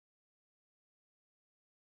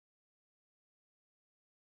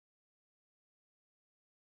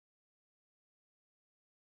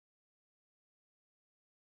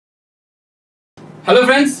Hello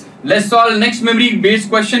friends, let's solve next memory based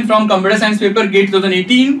question from computer science paper GATE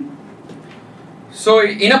 2018. So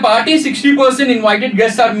in a party 60% invited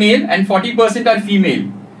guests are male and 40% are female.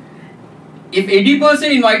 If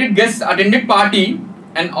 80% invited guests attended party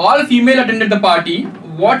and all female attended the party,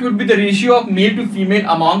 what would be the ratio of male to female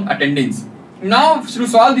among attendants? Now to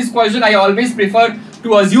solve this question I always prefer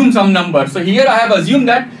to assume some number. So here I have assumed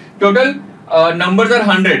that total numbers are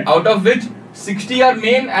 100, out of which 60 are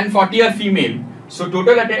male and 40 are female. So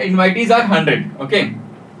total invitees are 100. Okay.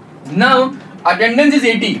 Now attendance is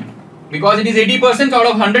 80 because it is 80%, out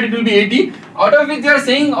of 100 it will be 80, out of which they are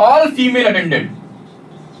saying all female attended.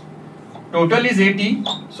 Total is 80,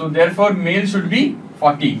 so therefore male should be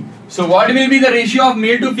 40. So what will be the ratio of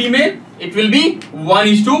male to female? It will be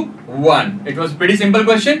 1:1. It was pretty simple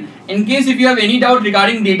question. In case if you have any doubt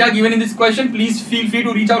regarding data given in this question, please feel free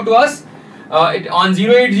to reach out to us on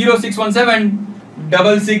 080617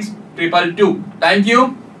 6622. Thank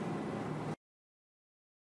you.